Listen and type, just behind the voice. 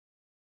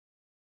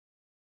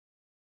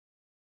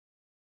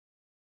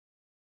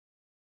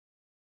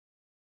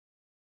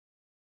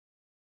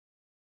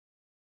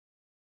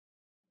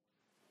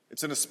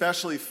It's an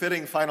especially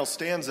fitting final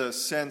stanza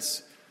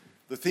since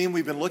the theme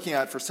we've been looking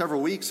at for several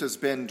weeks has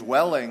been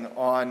dwelling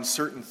on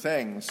certain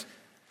things.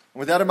 And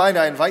with that in mind,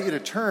 I invite you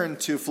to turn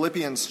to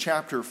Philippians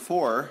chapter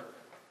 4,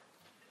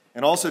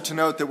 and also to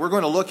note that we're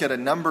going to look at a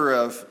number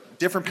of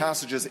different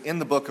passages in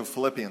the book of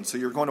Philippians. So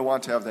you're going to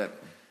want to have that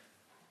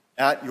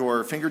at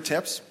your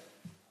fingertips.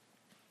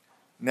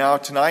 Now,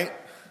 tonight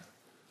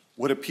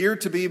would appear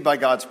to be, by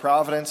God's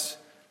providence,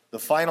 the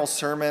final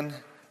sermon,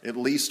 at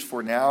least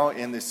for now,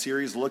 in this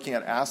series looking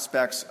at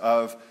aspects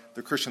of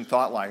the Christian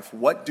thought life.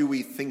 What do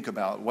we think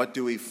about? What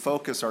do we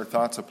focus our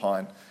thoughts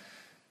upon?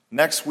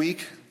 Next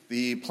week,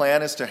 the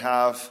plan is to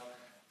have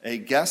a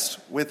guest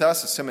with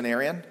us, a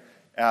seminarian,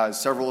 as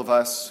several of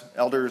us,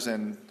 elders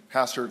and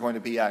pastor, are going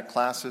to be at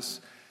classes.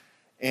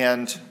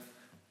 And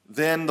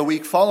then the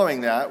week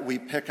following that, we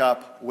pick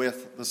up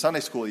with the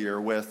Sunday school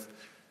year, with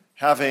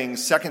having 2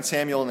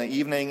 Samuel in the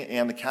evening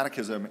and the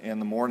Catechism in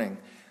the morning.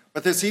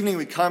 But this evening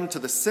we come to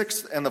the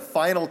sixth and the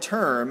final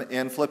term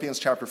in Philippians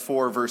chapter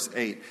 4, verse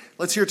 8.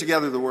 Let's hear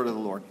together the word of the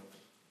Lord.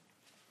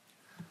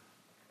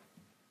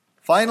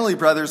 Finally,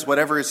 brothers,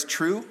 whatever is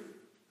true,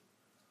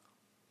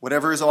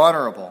 whatever is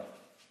honorable,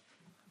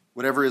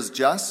 whatever is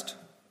just,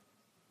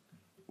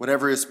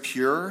 whatever is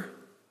pure,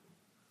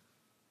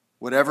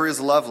 whatever is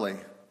lovely,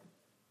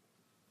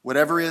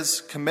 whatever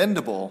is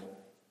commendable,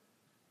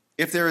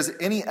 if there is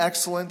any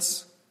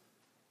excellence,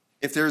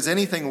 if there is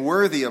anything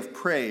worthy of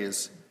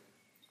praise,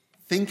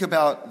 think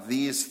about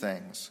these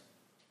things.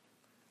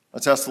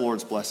 Let's ask the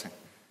Lord's blessing.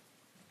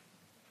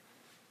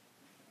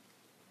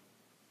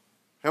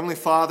 Heavenly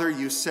Father,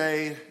 you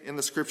say in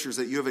the Scriptures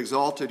that you have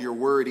exalted your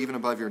word even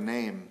above your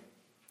name.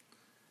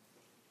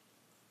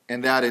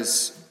 And that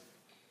is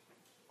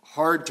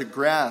hard to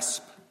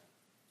grasp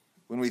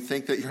when we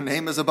think that your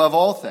name is above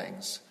all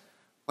things.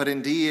 But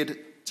indeed,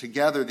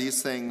 together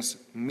these things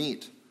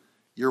meet.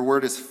 Your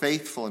word is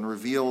faithful and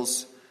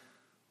reveals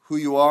who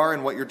you are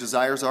and what your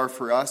desires are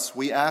for us.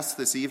 We ask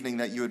this evening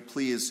that you would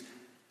please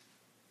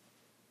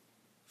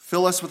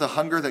fill us with a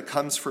hunger that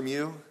comes from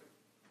you,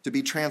 to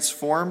be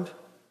transformed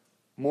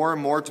more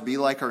and more to be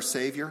like our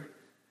Savior.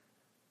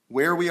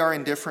 Where we are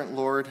indifferent,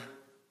 Lord,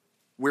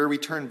 where we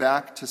turn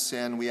back to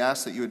sin, we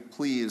ask that you would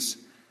please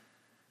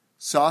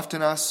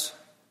soften us,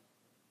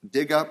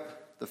 dig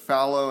up the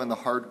fallow and the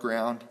hard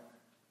ground,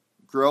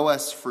 grow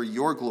us for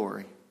your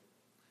glory.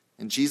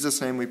 In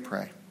Jesus' name we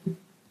pray.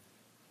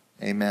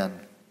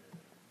 Amen.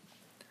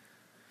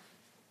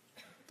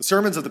 The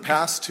sermons of the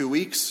past 2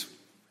 weeks,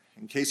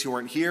 in case you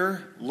weren't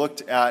here,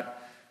 looked at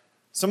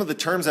some of the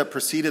terms that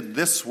preceded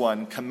this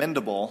one,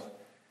 commendable.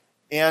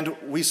 And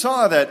we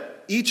saw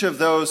that each of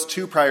those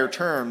two prior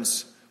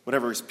terms,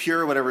 whatever is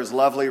pure, whatever is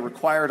lovely,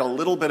 required a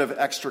little bit of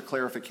extra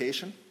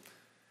clarification.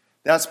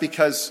 That's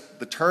because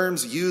the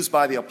terms used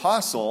by the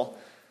apostle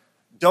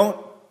don't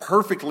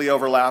perfectly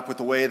overlap with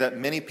the way that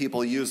many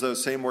people use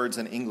those same words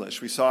in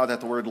English. We saw that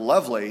the word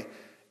lovely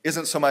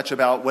isn't so much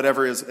about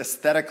whatever is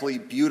aesthetically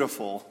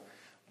beautiful,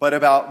 but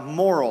about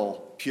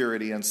moral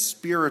purity and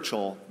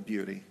spiritual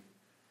beauty.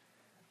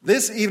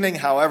 This evening,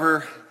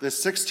 however,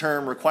 this sixth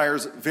term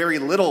requires very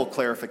little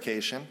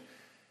clarification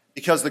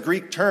because the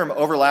Greek term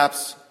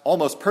overlaps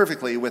almost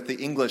perfectly with the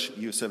English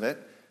use of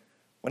it.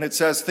 When it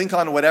says, think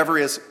on whatever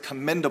is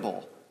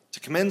commendable. To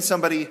commend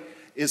somebody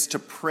is to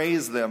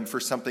praise them for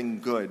something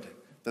good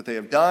that they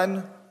have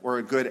done or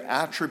a good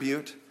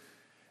attribute.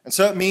 And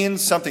so it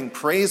means something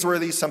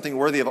praiseworthy, something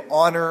worthy of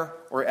honor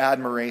or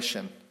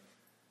admiration.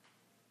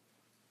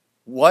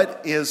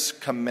 What is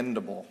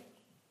commendable?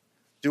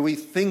 Do we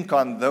think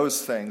on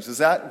those things? Is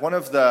that one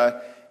of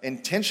the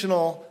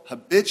intentional,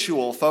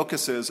 habitual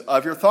focuses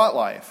of your thought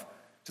life?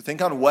 To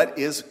think on what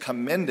is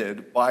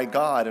commended by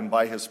God and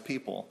by his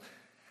people.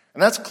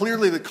 And that's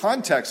clearly the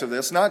context of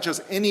this, not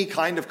just any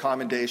kind of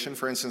commendation.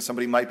 For instance,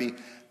 somebody might be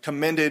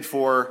commended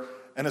for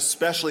an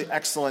especially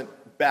excellent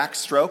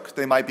backstroke.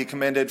 They might be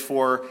commended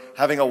for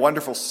having a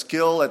wonderful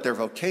skill at their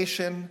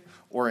vocation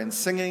or in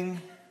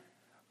singing.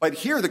 But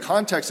here the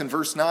context in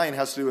verse 9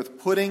 has to do with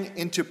putting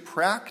into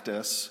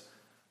practice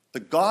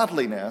the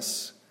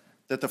godliness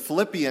that the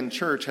Philippian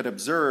church had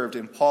observed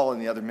in Paul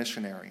and the other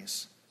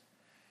missionaries.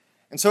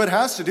 And so it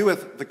has to do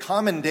with the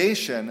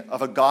commendation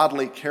of a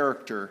godly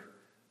character,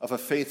 of a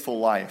faithful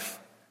life.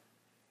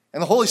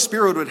 And the Holy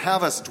Spirit would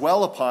have us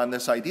dwell upon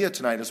this idea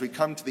tonight as we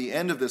come to the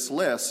end of this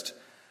list,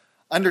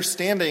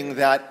 understanding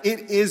that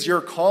it is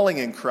your calling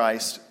in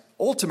Christ,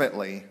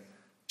 ultimately,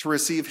 to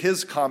receive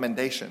his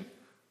commendation.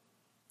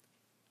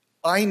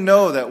 I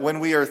know that when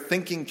we are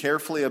thinking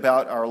carefully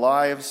about our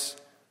lives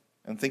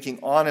and thinking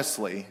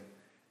honestly,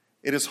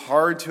 it is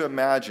hard to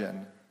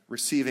imagine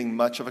receiving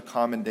much of a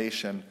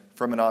commendation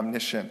from an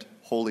omniscient,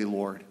 holy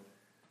Lord.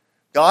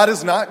 God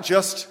is not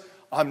just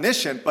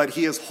omniscient, but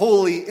he is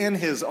holy in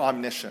his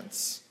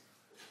omniscience,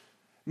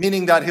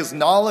 meaning that his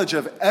knowledge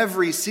of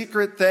every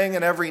secret thing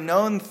and every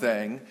known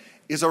thing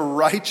is a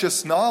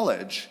righteous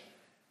knowledge.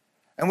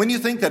 And when you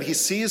think that he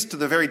sees to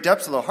the very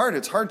depths of the heart,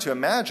 it's hard to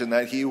imagine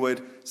that he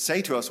would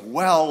say to us,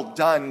 "Well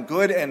done,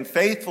 good and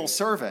faithful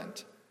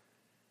servant."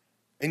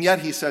 And yet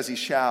he says he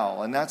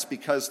shall. And that's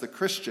because the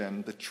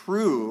Christian, the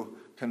true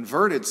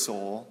converted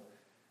soul,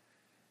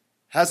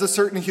 has a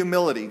certain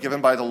humility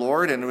given by the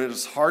Lord, and it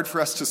is hard for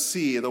us to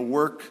see the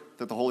work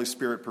that the Holy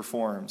Spirit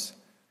performs.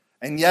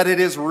 And yet it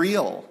is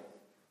real.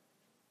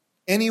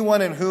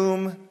 Anyone in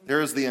whom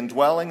there is the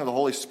indwelling of the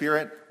Holy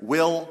Spirit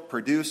will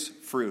produce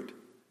fruit.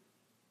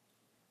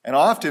 And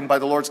often, by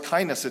the Lord's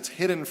kindness, it's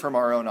hidden from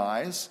our own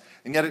eyes,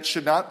 and yet it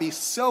should not be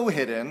so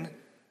hidden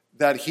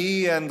that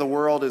he and the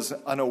world is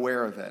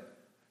unaware of it.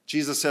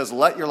 Jesus says,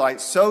 "Let your light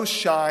so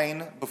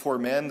shine before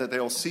men that they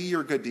will see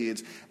your good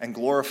deeds and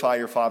glorify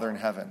your Father in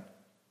heaven."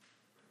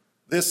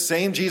 This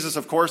same Jesus,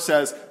 of course,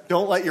 says,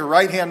 "Don't let your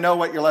right hand know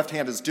what your left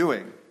hand is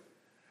doing."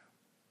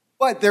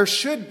 But there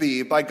should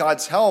be, by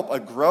God's help, a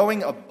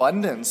growing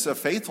abundance of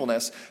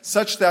faithfulness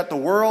such that the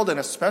world, and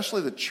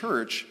especially the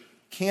church,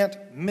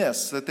 can't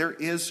miss that there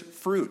is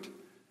fruit.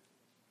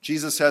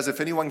 Jesus says,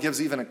 "If anyone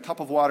gives even a cup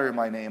of water in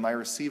my name, I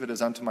receive it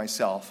as unto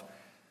myself."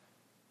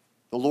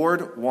 The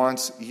Lord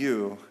wants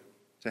you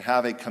to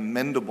have a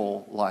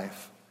commendable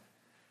life.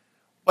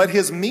 But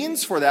his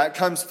means for that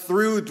comes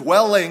through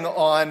dwelling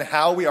on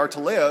how we are to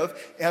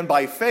live, and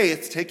by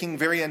faith, taking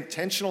very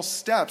intentional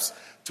steps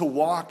to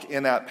walk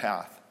in that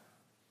path.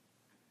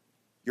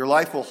 Your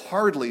life will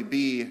hardly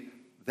be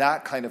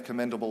that kind of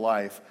commendable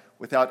life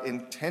without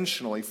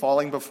intentionally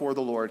falling before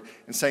the Lord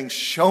and saying,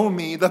 "Show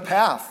me the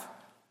path."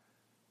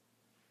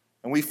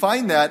 And we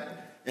find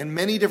that in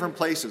many different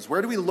places.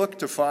 Where do we look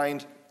to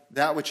find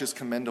that which is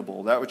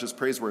commendable, that which is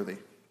praiseworthy?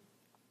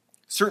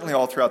 Certainly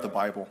all throughout the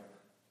Bible.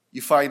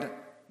 You find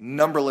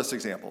numberless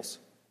examples.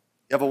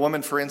 You have a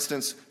woman, for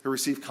instance, who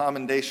received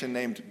commendation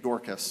named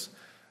Dorcas.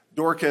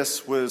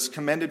 Dorcas was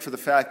commended for the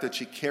fact that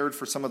she cared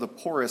for some of the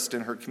poorest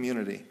in her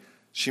community.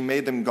 She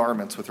made them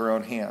garments with her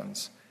own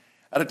hands.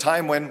 At a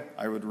time when,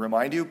 I would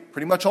remind you,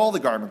 pretty much all the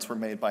garments were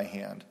made by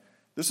hand.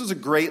 This was a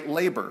great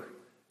labor.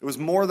 It was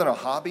more than a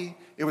hobby.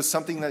 It was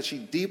something that she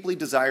deeply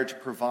desired to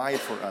provide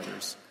for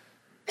others.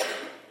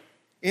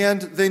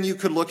 And then you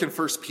could look in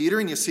 1 Peter,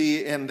 and you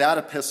see in that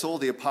epistle,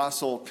 the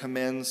apostle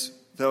commends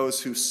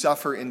those who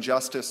suffer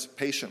injustice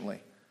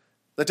patiently.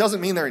 That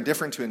doesn't mean they're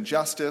indifferent to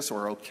injustice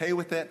or okay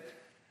with it,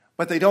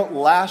 but they don't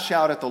lash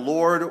out at the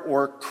Lord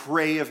or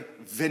crave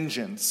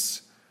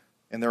vengeance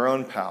in their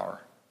own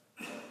power.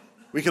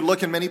 We could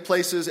look in many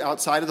places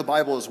outside of the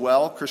Bible as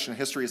well. Christian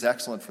history is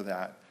excellent for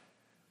that.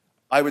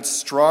 I would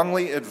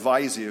strongly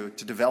advise you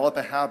to develop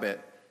a habit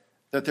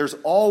that there's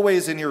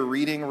always in your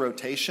reading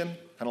rotation,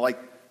 kind of like,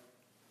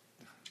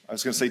 I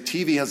was going to say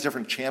TV has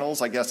different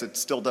channels. I guess it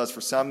still does for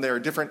some. There are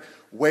different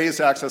ways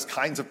to access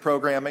kinds of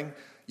programming.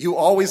 You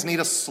always need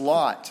a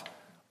slot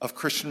of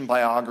Christian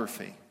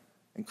biography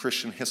and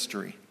Christian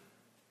history.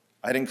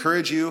 I'd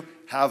encourage you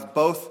have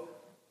both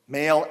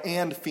male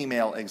and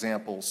female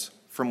examples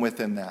from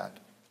within that.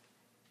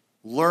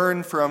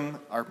 Learn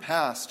from our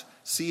past.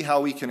 See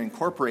how we can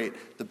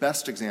incorporate the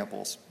best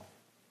examples.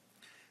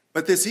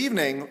 But this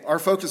evening, our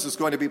focus is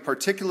going to be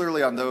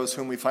particularly on those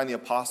whom we find the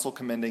apostle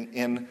commending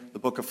in the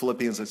book of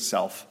Philippians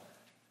itself.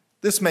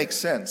 This makes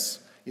sense.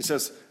 He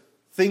says,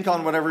 think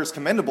on whatever is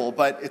commendable,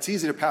 but it's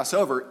easy to pass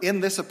over. In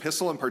this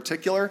epistle in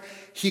particular,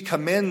 he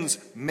commends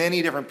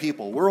many different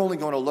people. We're only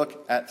going to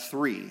look at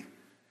 3.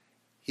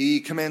 He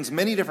commends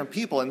many different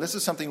people, and this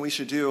is something we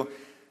should do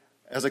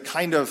as a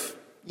kind of,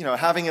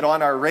 having it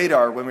on our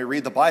radar when we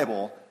read the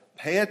Bible.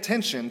 Pay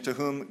attention to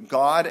whom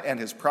God and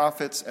his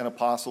prophets and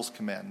apostles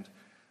commend.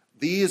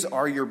 These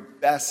are your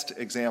best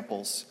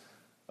examples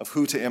of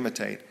who to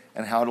imitate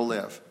and how to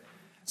live.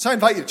 So I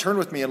invite you to turn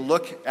with me and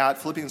look at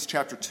Philippians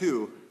chapter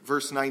 2,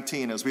 verse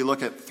 19, as we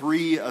look at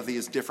 3 of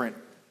these different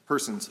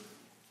persons.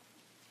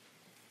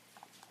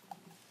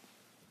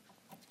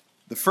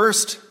 The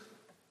first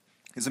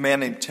is a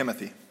man named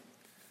Timothy.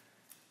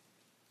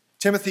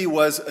 Timothy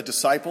was a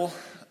disciple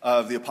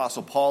of the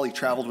Apostle Paul. He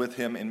traveled with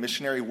him in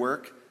missionary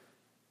work.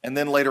 And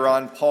then later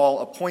on, Paul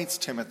appoints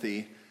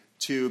Timothy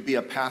to be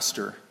a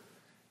pastor.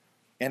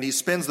 And he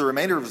spends the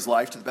remainder of his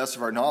life, to the best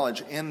of our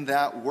knowledge, in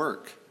that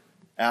work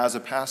as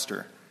a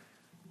pastor.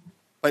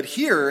 But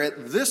here,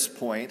 at this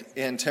point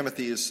in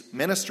Timothy's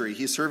ministry,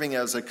 he's serving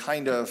as a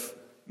kind of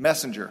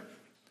messenger.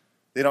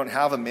 They don't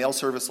have a mail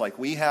service like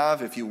we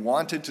have. If you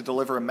wanted to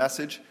deliver a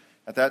message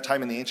at that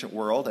time in the ancient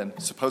world, and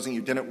supposing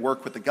you didn't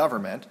work with the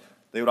government,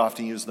 they would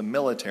often use the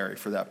military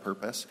for that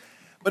purpose.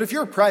 But if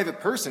you're a private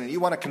person and you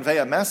want to convey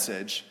a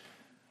message,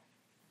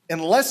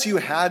 unless you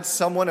had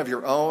someone of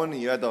your own,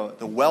 you had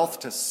the wealth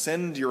to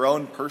send your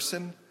own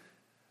person,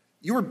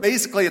 you were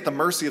basically at the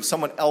mercy of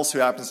someone else who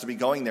happens to be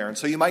going there. And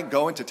so you might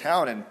go into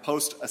town and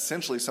post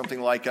essentially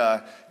something like,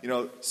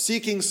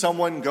 seeking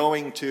someone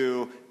going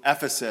to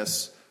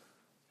Ephesus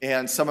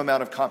and some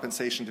amount of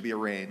compensation to be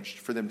arranged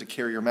for them to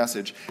carry your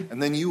message.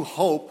 And then you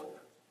hope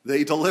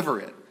they deliver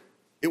it.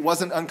 It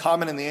wasn't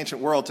uncommon in the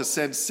ancient world to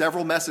send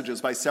several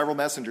messages by several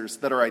messengers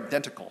that are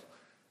identical,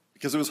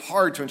 because it was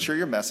hard to ensure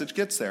your message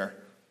gets there.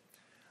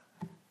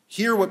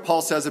 Hear what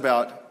Paul says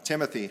about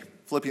Timothy,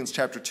 Philippians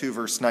chapter 2,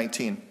 verse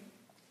 19.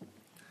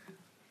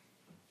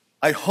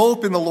 I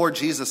hope in the Lord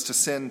Jesus to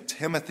send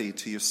Timothy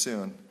to you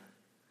soon,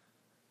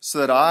 so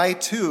that I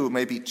too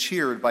may be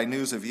cheered by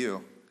news of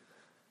you.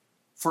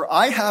 For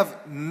I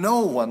have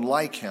no one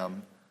like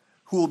him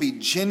who will be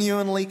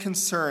genuinely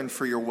concerned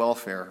for your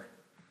welfare.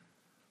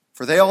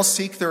 For they all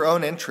seek their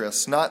own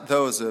interests, not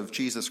those of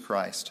Jesus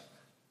Christ.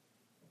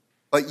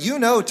 But you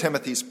know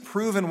Timothy's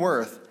proven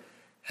worth,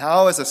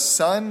 how as a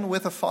son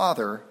with a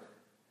father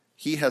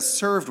he has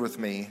served with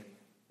me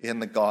in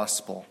the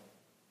gospel.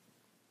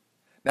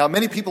 Now,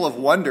 many people have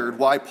wondered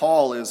why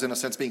Paul is, in a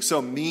sense, being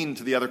so mean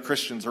to the other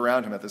Christians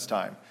around him at this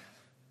time,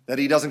 that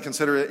he doesn't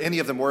consider any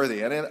of them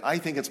worthy. And I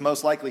think it's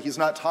most likely he's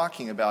not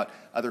talking about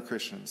other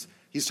Christians.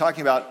 He's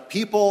talking about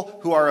people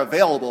who are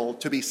available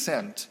to be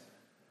sent.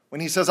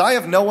 When he says, I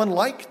have no one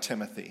like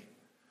Timothy,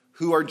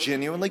 who are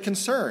genuinely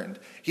concerned.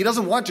 He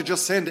doesn't want to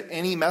just send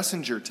any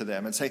messenger to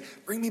them and say,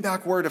 bring me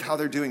back word of how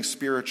they're doing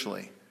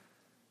spiritually.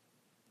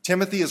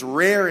 Timothy is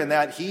rare in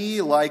that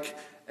he, like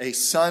a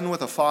son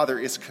with a father,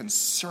 is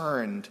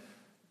concerned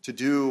to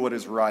do what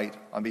is right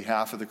on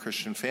behalf of the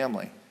Christian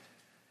family.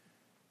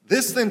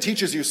 This then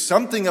teaches you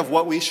something of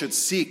what we should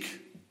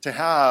seek to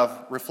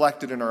have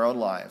reflected in our own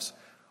lives.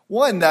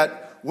 One,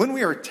 that when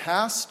we are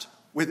tasked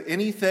with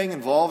anything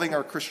involving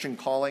our Christian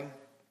calling,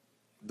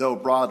 though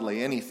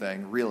broadly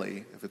anything,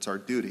 really, if it's our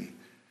duty,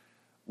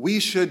 we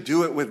should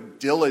do it with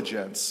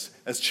diligence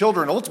as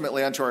children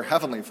ultimately unto our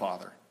Heavenly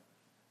Father.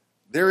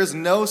 There is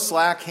no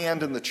slack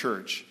hand in the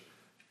church.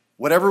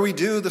 Whatever we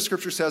do, the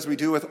Scripture says, we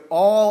do with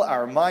all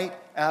our might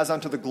as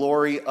unto the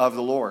glory of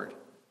the Lord.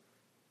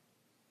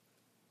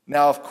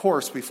 Now, of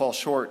course, we fall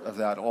short of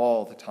that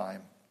all the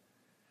time.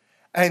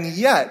 And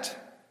yet,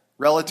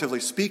 relatively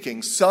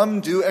speaking,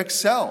 some do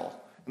excel.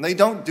 And they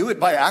don't do it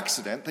by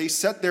accident. They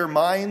set their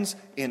minds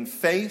in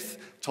faith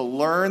to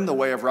learn the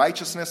way of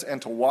righteousness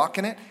and to walk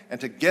in it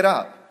and to get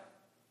up.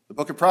 The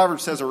book of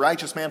Proverbs says a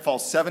righteous man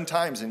falls 7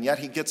 times and yet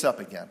he gets up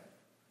again.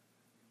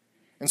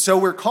 And so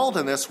we're called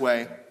in this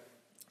way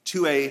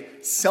to a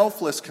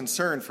selfless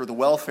concern for the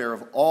welfare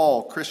of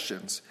all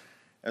Christians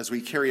as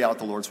we carry out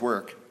the Lord's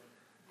work.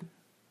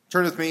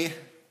 Turn with me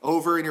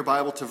over in your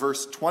Bible to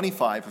verse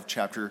 25 of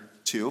chapter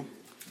 2.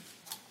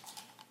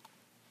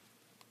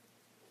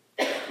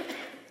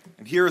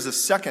 And here is a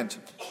second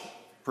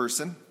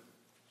person,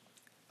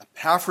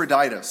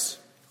 Epaphroditus.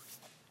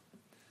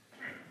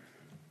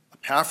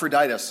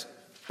 Epaphroditus.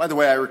 By the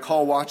way, I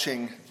recall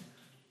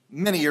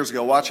many years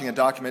ago, watching a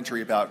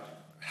documentary about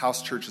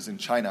house churches in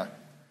China.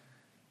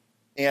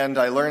 And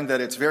I learned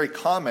that it's very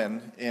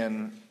common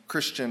in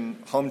Christian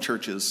home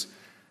churches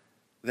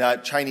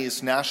that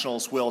Chinese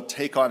nationals will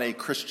take on a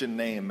Christian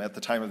name at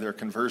the time of their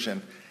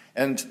conversion.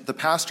 And the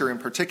pastor in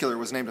particular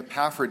was named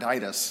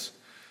Epaphroditus.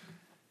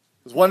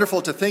 It was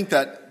wonderful to think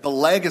that the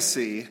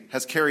legacy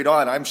has carried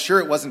on. I'm sure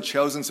it wasn't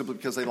chosen simply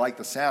because they liked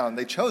the sound.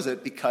 They chose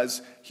it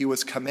because he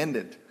was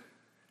commended.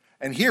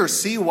 And here,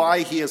 see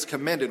why he is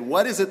commended.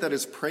 What is it that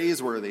is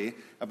praiseworthy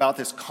about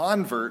this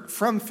convert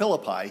from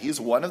Philippi? He's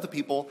one of the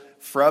people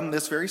from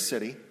this very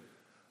city.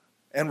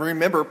 And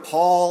remember,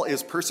 Paul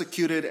is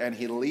persecuted and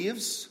he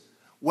leaves.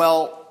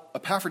 Well,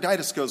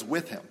 Epaphroditus goes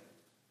with him.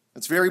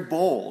 It's very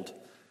bold.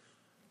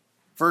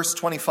 Verse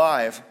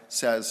 25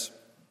 says,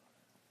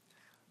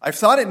 I've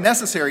thought it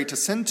necessary to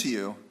send to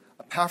you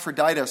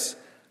Epaphroditus,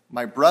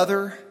 my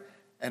brother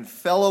and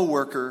fellow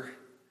worker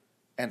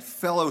and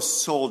fellow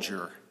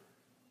soldier,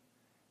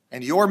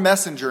 and your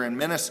messenger and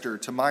minister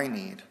to my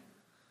need.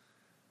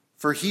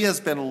 For he has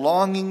been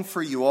longing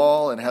for you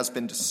all and has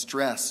been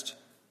distressed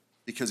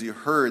because he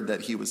heard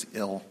that he was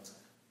ill.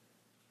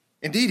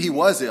 Indeed, he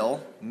was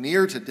ill,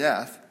 near to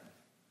death,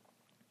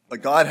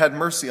 but God had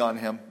mercy on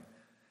him,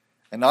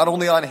 and not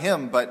only on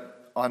him,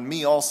 but on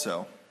me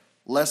also,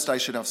 lest I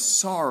should have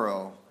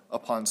sorrow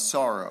upon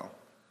sorrow.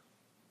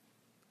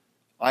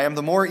 I am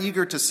the more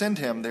eager to send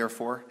him,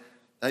 therefore,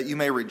 that you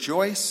may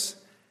rejoice,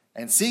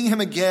 and seeing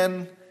him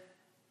again,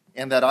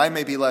 and that I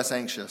may be less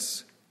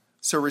anxious.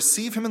 So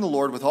receive him in the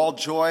Lord with all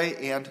joy,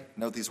 and,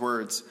 note these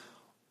words,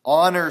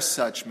 honor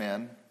such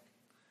men,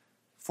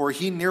 for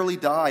he nearly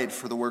died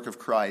for the work of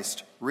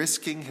Christ,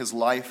 risking his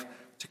life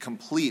to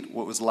complete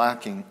what was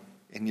lacking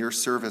in your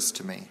service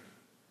to me.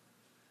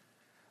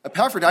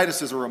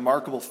 Epaphroditus is a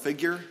remarkable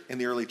figure in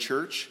the early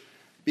church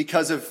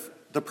because of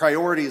the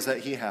priorities that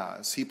he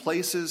has. He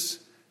places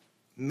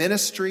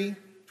ministry,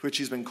 to which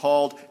he's been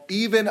called,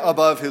 even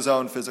above his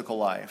own physical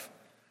life.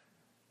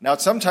 Now,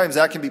 sometimes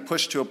that can be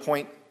pushed to a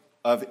point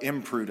of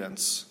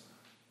imprudence.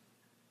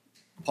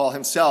 Paul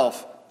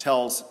himself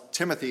tells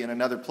Timothy in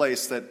another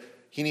place that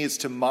he needs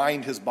to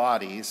mind his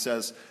body. He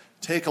says,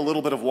 take a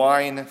little bit of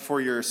wine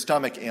for your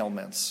stomach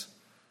ailments.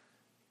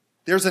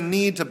 There's a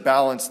need to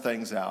balance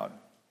things out.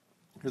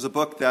 There's a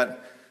book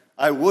that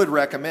I would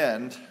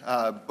recommend,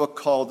 a book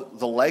called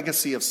The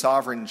Legacy of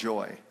Sovereign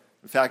Joy.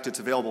 In fact, it's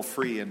available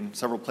free in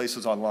several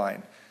places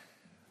online.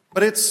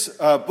 But it's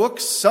a book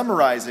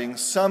summarizing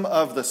some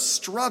of the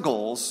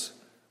struggles,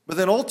 but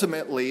then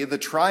ultimately the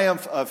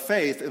triumph of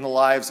faith in the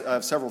lives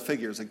of several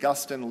figures,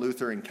 Augustine,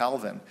 Luther, and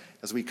Calvin,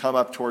 as we come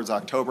up towards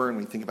October and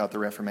we think about the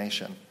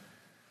Reformation.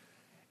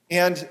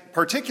 And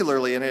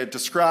particularly, and it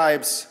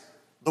describes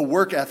the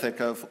work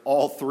ethic of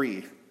all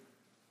three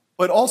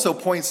but also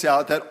points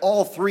out that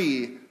all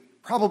three,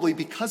 probably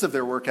because of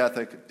their work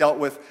ethic, dealt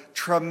with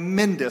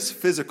tremendous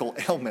physical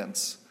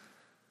ailments.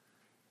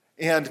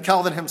 And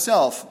Calvin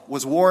himself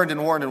was warned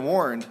and warned and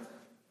warned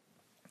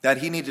that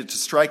he needed to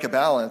strike a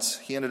balance.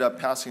 He ended up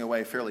passing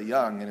away fairly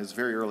young, in his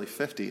very early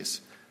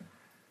 50s.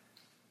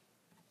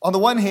 On the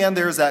one hand,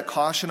 there's that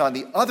caution. On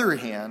the other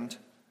hand,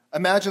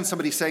 imagine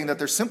somebody saying that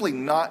they're simply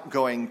not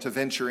going to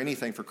venture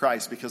anything for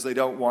Christ because they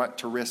don't want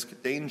to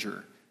risk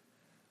danger.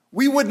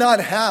 We would not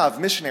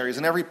have missionaries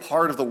in every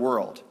part of the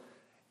world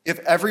if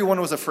everyone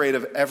was afraid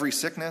of every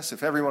sickness,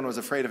 if everyone was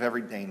afraid of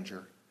every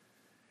danger.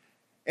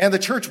 And the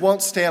church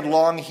won't stand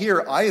long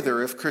here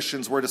either if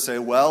Christians were to say,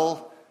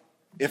 well,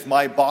 if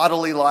my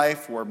bodily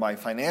life or my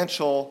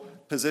financial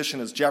position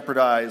is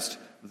jeopardized,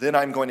 then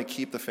I'm going to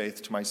keep the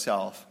faith to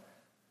myself.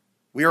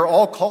 We are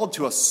all called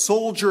to a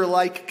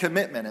soldier-like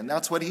commitment, and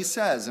that's what he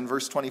says in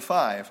verse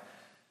 25.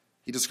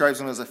 He describes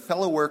him as a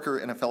fellow worker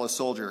and a fellow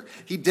soldier.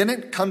 He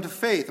didn't come to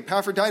faith.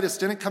 Epaphroditus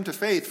didn't come to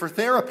faith for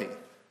therapy.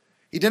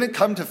 He didn't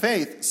come to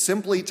faith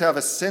simply to have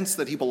a sense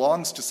that he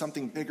belongs to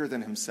something bigger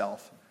than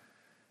himself.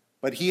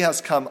 But he has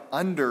come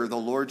under the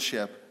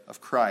lordship of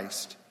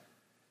Christ.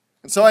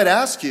 And so I'd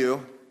ask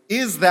you,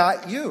 is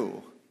that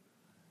you?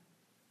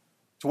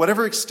 To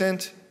whatever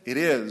extent it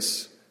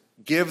is,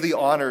 give the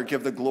honor,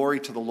 give the glory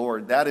to the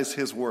Lord. That is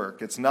his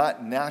work. It's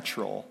not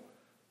natural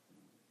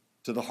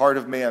to the heart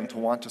of man to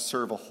want to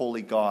serve a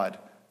holy God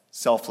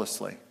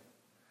selflessly.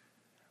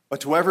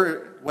 But to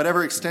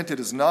whatever extent it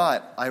is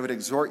not, I would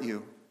exhort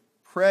you,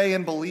 pray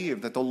and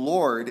believe that the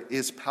Lord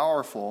is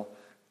powerful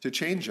to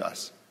change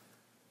us.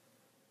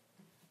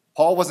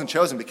 Paul wasn't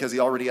chosen because he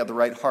already had the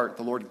right heart.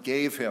 The Lord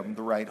gave him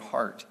the right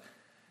heart.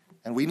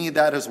 And we need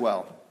that as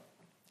well.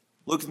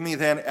 Look with me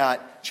then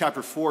at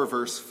chapter 4,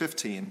 verse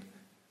 15,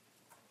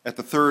 at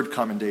the third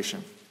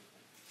commendation.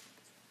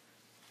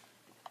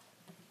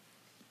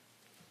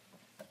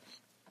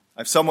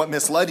 I've somewhat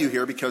misled you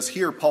here because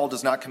here Paul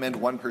does not commend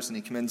one person,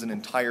 he commends an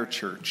entire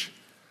church.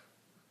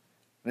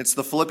 And it's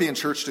the Philippian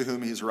church to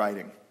whom he's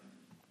writing.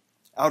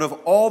 Out of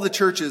all the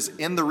churches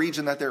in the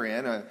region that they're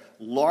in, a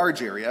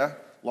large area,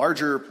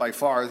 larger by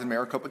far than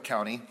Maricopa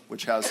County,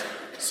 which has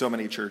so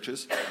many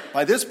churches.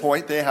 By this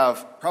point, they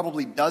have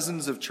probably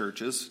dozens of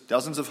churches,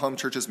 dozens of home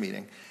churches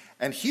meeting.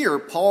 And here,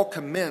 Paul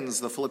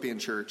commends the Philippian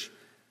church.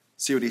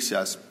 See what he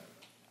says.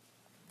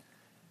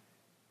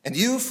 And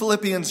you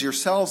Philippians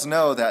yourselves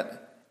know that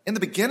in the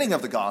beginning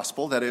of the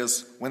gospel, that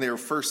is, when they were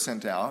first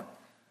sent out,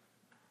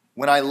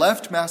 when I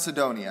left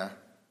Macedonia,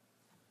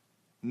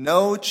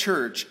 no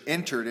church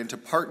entered into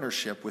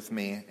partnership with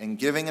me in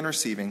giving and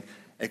receiving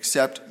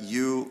except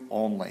you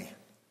only.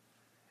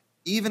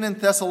 Even in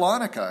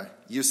Thessalonica,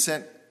 you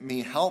sent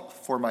me help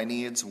for my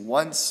needs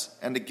once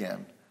and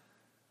again.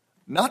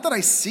 Not that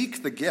I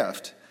seek the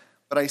gift,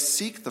 but I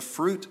seek the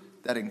fruit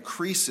that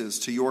increases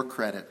to your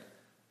credit.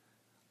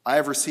 I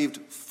have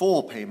received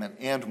full payment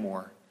and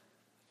more.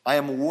 I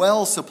am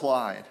well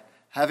supplied,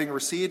 having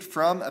received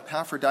from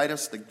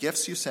Epaphroditus the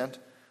gifts you sent,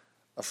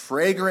 a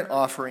fragrant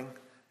offering,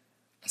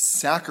 a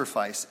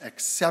sacrifice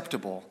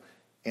acceptable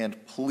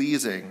and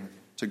pleasing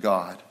to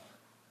God.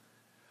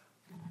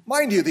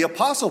 Mind you, the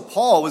Apostle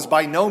Paul was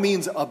by no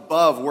means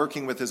above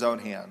working with his own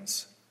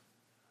hands.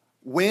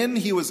 When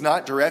he was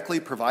not directly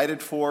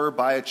provided for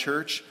by a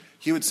church,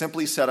 he would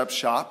simply set up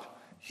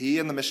shop. He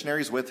and the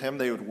missionaries with him,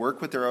 they would work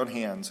with their own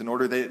hands in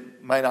order they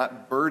might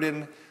not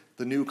burden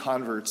the new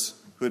converts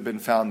who had been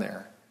found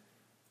there.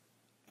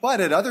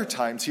 But at other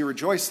times, he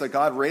rejoiced that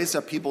God raised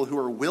up people who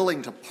were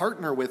willing to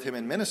partner with him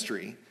in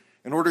ministry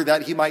in order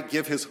that he might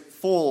give his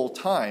full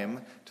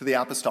time to the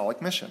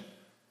apostolic mission.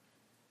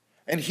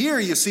 And here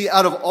you see,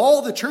 out of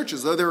all the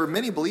churches, though there were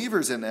many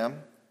believers in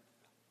them,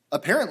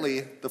 apparently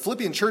the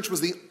Philippian church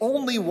was the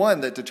only one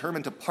that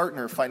determined to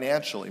partner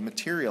financially,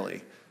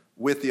 materially,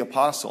 with the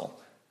apostle.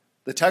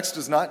 The text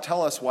does not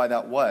tell us why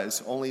that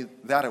was, only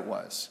that it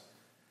was.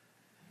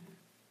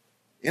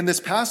 In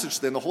this passage,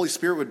 then, the Holy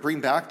Spirit would bring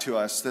back to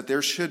us that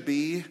there should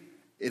be,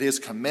 it is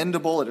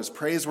commendable, it is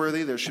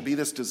praiseworthy, there should be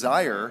this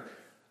desire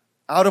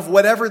out of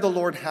whatever the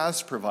Lord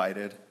has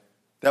provided,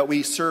 that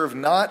we serve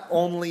not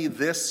only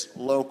this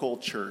local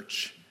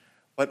church,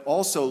 but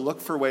also look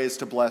for ways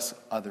to bless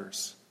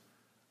others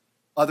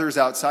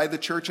outside the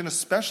church, and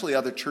especially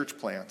other church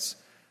plants.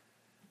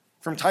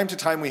 From time to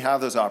time, we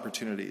have those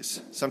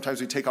opportunities.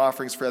 Sometimes we take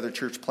offerings for other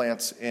church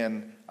plants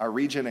in our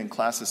region and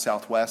Classes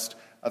Southwest,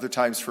 other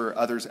times for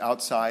others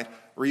outside,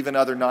 or even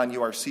other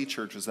non-URC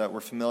churches that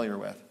we're familiar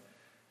with.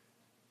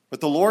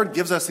 But the Lord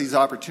gives us these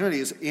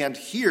opportunities, and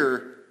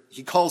here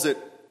he calls it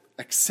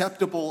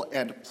acceptable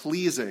and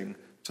pleasing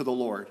to the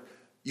Lord.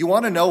 You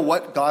want to know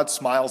what God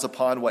smiles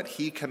upon, what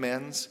he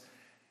commends?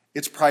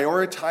 It's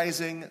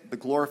prioritizing the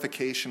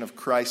glorification of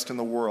Christ in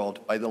the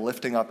world by the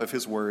lifting up of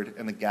his word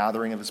and the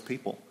gathering of his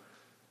people.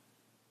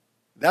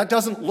 That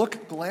doesn't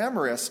look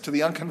glamorous to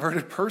the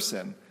unconverted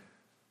person.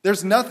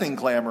 There's nothing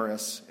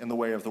glamorous in the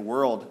way of the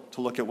world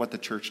to look at what the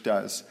church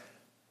does.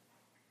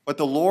 But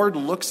the Lord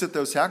looks at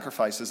those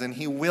sacrifices and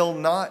he will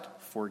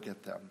not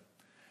forget them.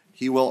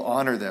 He will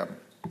honor them.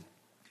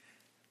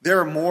 There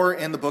are more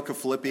in the book of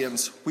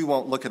Philippians. We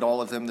won't look at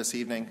all of them this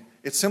evening.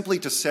 It's simply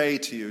to say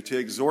to you, to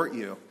exhort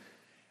you,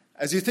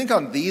 as you think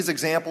on these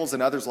examples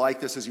and others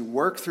like this, as you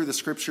work through the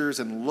scriptures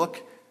and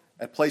look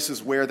at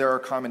places where there are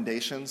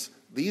commendations,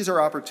 these are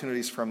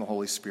opportunities from the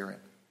Holy Spirit.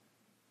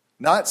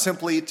 Not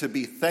simply to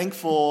be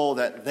thankful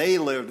that they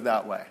lived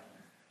that way,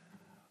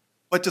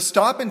 but to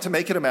stop and to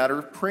make it a matter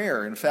of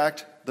prayer. In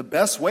fact, the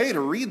best way to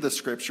read the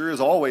scripture is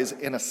always,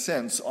 in a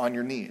sense, on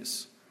your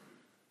knees.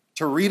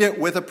 To read it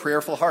with a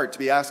prayerful heart, to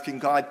be asking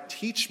God,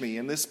 teach me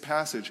in this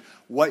passage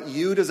what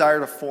you desire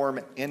to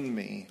form in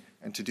me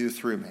and to do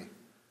through me.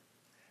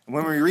 And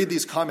when we read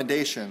these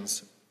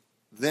commendations,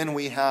 then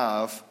we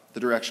have the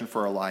direction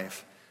for our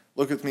life.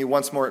 Look with me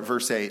once more at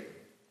verse 8,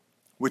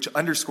 which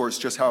underscores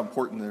just how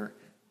important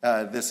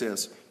this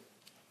is.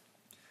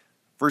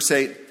 Verse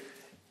 8,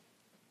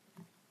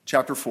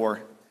 chapter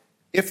 4,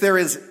 if there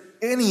is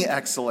any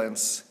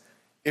excellence,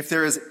 if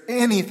there is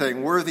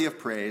anything worthy of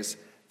praise,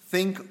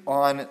 think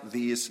on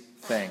these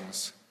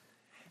things.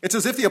 It's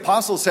as if the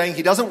apostle is saying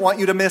he doesn't want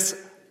you to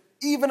miss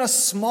even a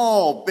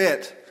small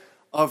bit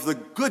of the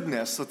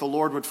goodness that the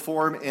Lord would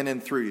form in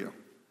and through you.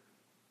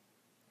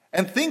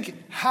 And think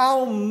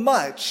how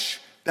much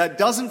that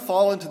doesn't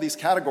fall into these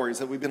categories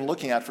that we've been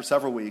looking at for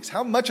several weeks,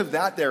 how much of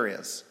that there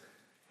is.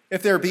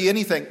 If there be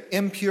anything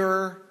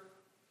impure,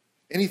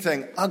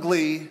 anything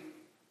ugly,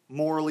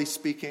 morally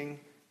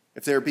speaking,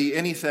 if there be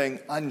anything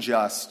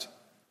unjust,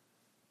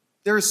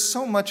 there is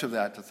so much of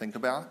that to think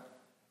about.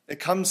 It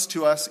comes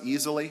to us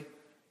easily.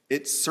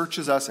 It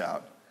searches us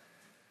out.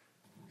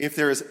 If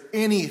there is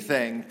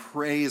anything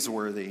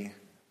praiseworthy,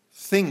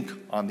 think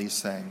on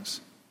these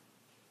things.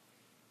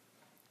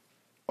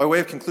 By way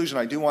of conclusion,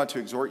 I do want to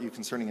exhort you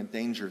concerning a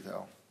danger,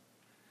 though.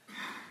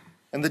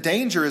 And the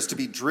danger is to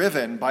be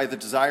driven by the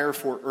desire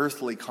for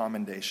earthly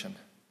commendation,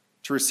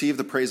 to receive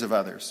the praise of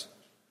others.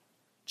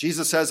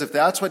 Jesus says if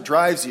that's what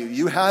drives you,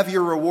 you have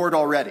your reward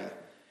already.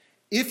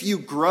 If you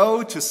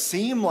grow to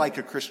seem like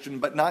a Christian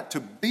but not to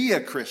be a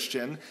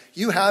Christian,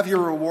 you have your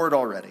reward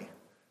already.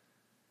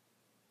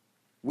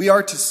 We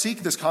are to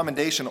seek this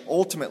commendation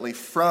ultimately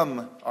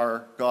from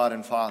our God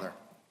and Father.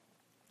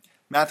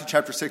 Matthew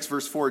chapter 6,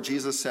 verse 4,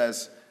 Jesus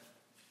says,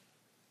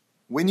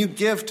 when you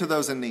give to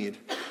those in need,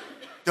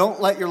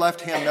 don't let your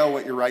left hand know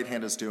what your right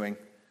hand is doing,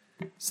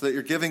 so that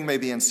your giving may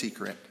be in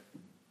secret.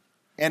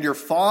 And your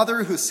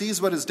Father who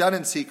sees what is done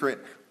in secret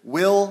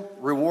will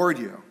reward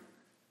you.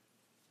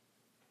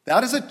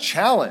 That is a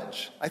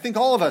challenge. I think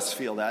all of us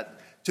feel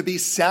that, to be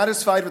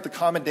satisfied with the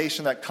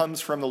commendation that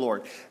comes from the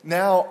Lord.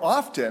 Now,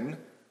 often,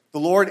 the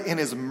Lord in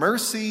his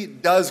mercy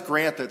does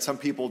grant that some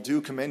people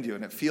do commend you,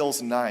 and it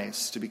feels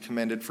nice to be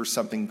commended for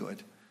something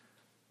good.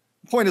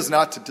 The point is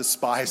not to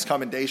despise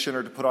commendation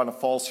or to put on a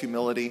false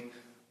humility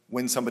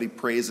when somebody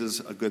praises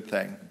a good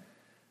thing,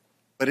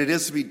 but it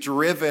is to be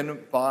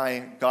driven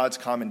by God's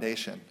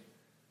commendation.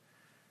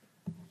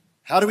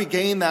 How do we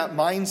gain that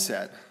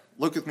mindset?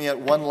 Look with me at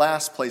one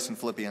last place in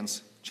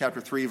Philippians,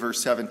 chapter 3,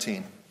 verse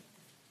 17.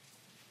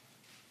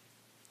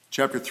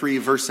 Chapter 3,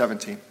 verse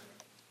 17.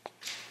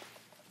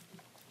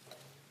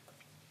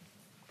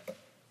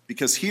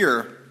 Because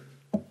here,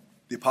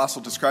 the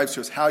apostle describes to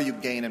us how you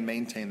gain and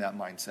maintain that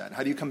mindset.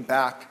 How do you come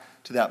back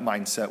to that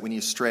mindset when you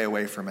stray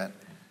away from it?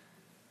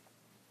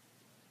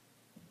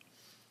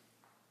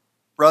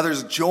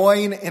 Brothers,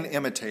 join in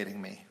imitating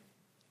me,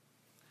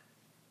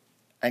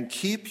 and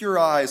keep your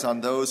eyes on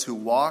those who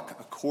walk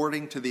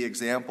according to the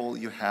example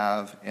you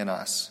have in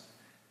us.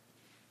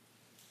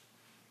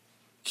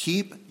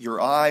 Keep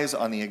your eyes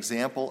on the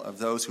example of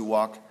those who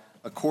walk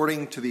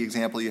according to the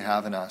example you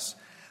have in us.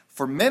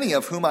 For many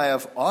of whom I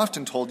have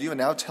often told you, and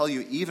now tell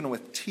you even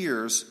with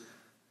tears,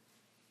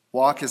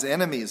 walk as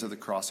enemies of the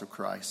cross of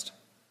Christ.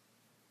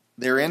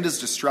 Their end is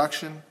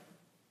destruction.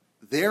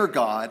 Their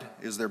God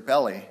is their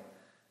belly,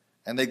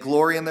 and they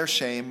glory in their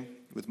shame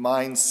with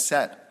minds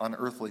set on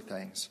earthly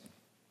things.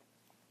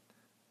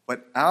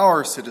 But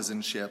our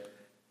citizenship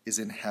is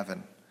in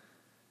heaven.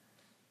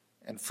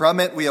 And from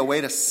it we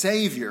await a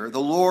Savior, the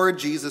Lord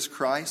Jesus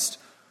Christ,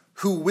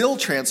 who will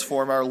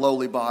transform our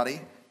lowly body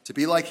to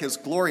be like his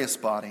glorious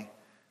body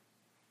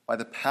by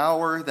the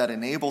power that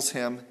enables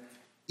him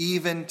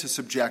even to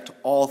subject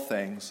all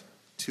things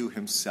to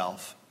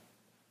himself.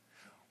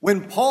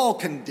 When Paul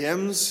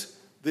condemns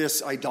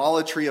this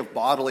idolatry of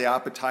bodily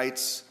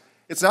appetites,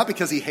 it's not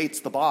because he hates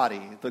the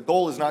body. The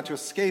goal is not to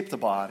escape the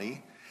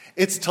body.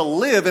 It's to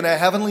live in a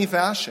heavenly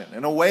fashion,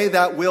 in a way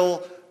that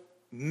will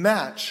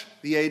match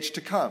the age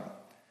to come.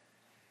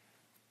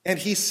 And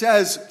he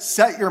says,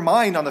 set your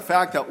mind on the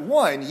fact that,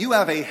 one, you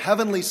have a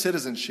heavenly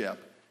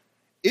citizenship.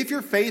 If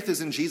your faith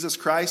is in Jesus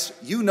Christ,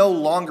 you no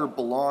longer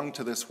belong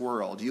to this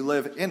world. You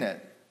live in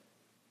it.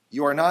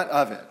 You are not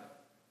of it.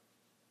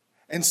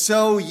 And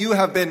so you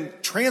have been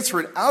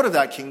transferred out of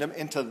that kingdom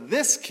into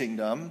this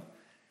kingdom.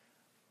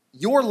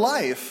 Your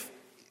life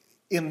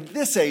in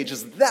this age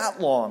is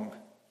that long.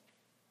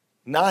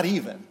 Not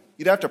even.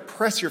 You'd have to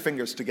press your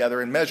fingers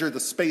together and measure the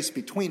space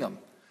between them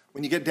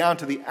when you get down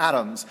to the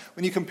atoms.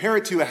 When you compare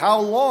it to how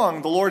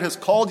long the Lord has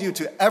called you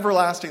to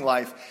everlasting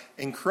life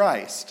in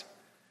Christ.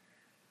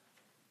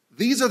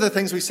 These are the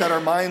things we set our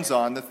minds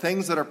on, the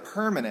things that are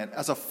permanent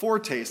as a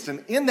foretaste.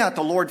 And in that,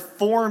 the Lord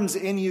forms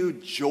in you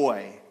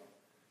joy.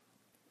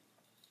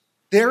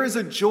 There is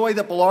a joy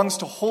that belongs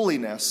to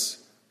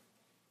holiness.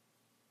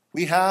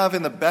 We have,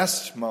 in the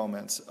best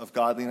moments of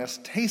godliness,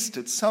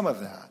 tasted some of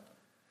that.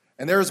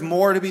 And there is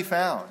more to be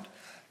found.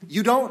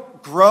 You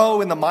don't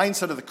grow in the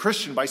mindset of the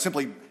Christian by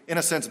simply, in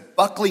a sense,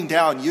 buckling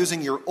down,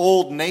 using your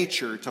old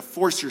nature to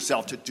force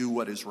yourself to do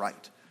what is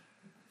right.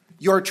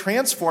 You are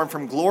transformed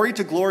from glory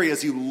to glory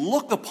as you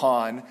look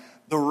upon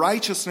the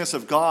righteousness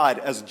of God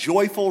as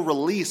joyful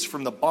release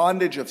from the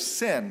bondage of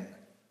sin.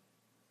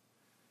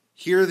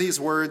 Hear these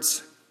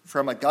words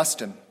from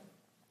Augustine.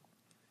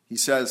 He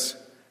says,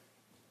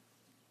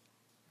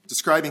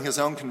 describing his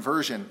own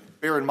conversion,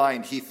 bear in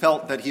mind, he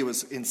felt that he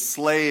was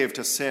enslaved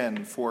to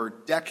sin for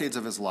decades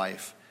of his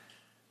life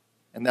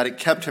and that it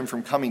kept him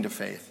from coming to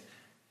faith.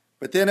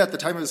 But then at the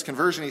time of his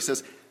conversion, he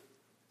says,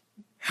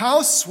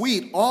 how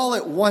sweet all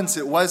at once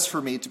it was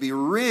for me to be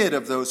rid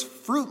of those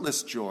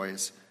fruitless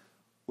joys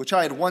which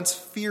I had once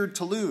feared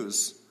to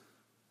lose.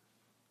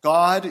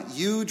 God,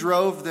 you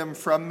drove them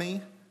from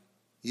me,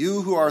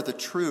 you who are the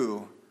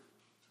true,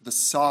 the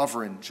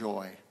sovereign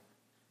joy.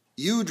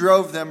 You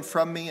drove them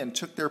from me and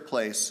took their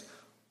place,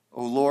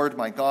 O Lord,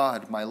 my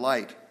God, my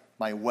light,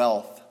 my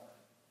wealth,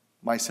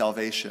 my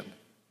salvation.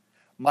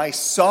 My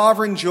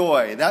sovereign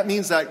joy. That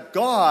means that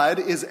God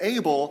is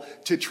able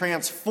to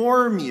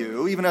transform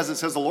you, even as it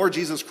says the Lord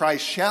Jesus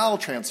Christ shall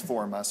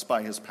transform us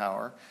by his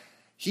power.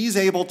 He's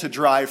able to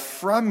drive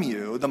from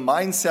you the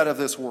mindset of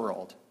this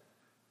world.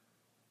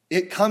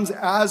 It comes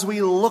as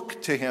we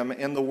look to him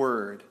in the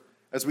Word,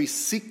 as we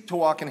seek to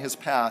walk in his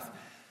path.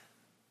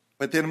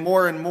 But then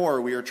more and more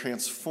we are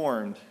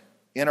transformed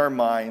in our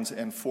minds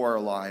and for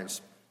our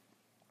lives.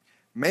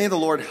 May the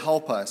Lord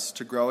help us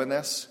to grow in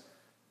this.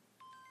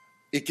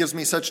 It gives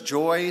me such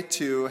joy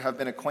to have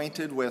been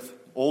acquainted with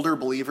older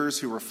believers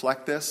who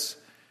reflect this.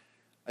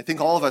 I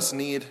think all of us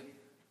need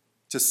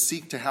to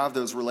seek to have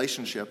those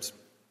relationships.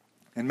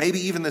 And maybe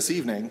even this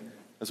evening,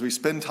 as we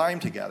spend time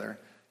together,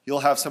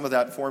 you'll have some of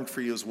that formed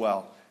for you as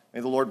well.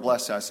 May the Lord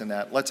bless us in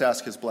that. Let's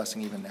ask his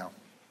blessing even now.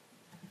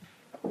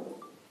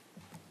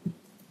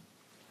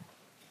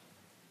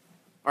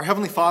 Our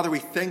Heavenly Father, we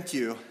thank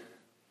you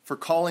for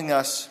calling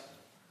us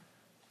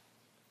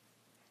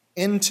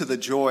into the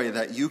joy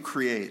that you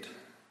create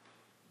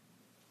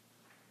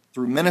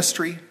through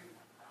ministry,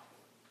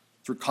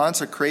 through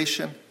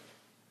consecration.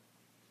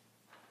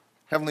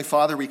 Heavenly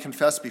Father, we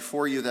confess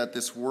before you that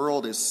this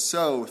world is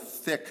so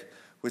thick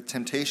with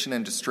temptation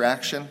and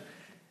distraction,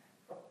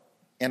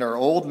 and our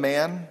old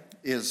man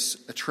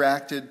is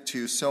attracted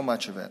to so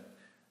much of it.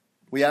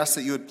 We ask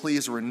that you would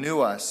please renew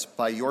us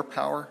by your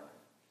power,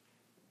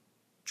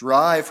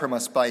 drive from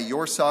us by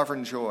your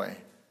sovereign joy,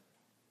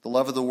 the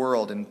love of the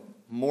world, and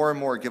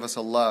more give us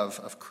a love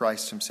of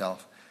Christ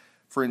himself.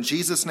 For in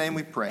Jesus' name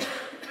we pray.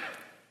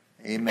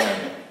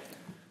 Amen.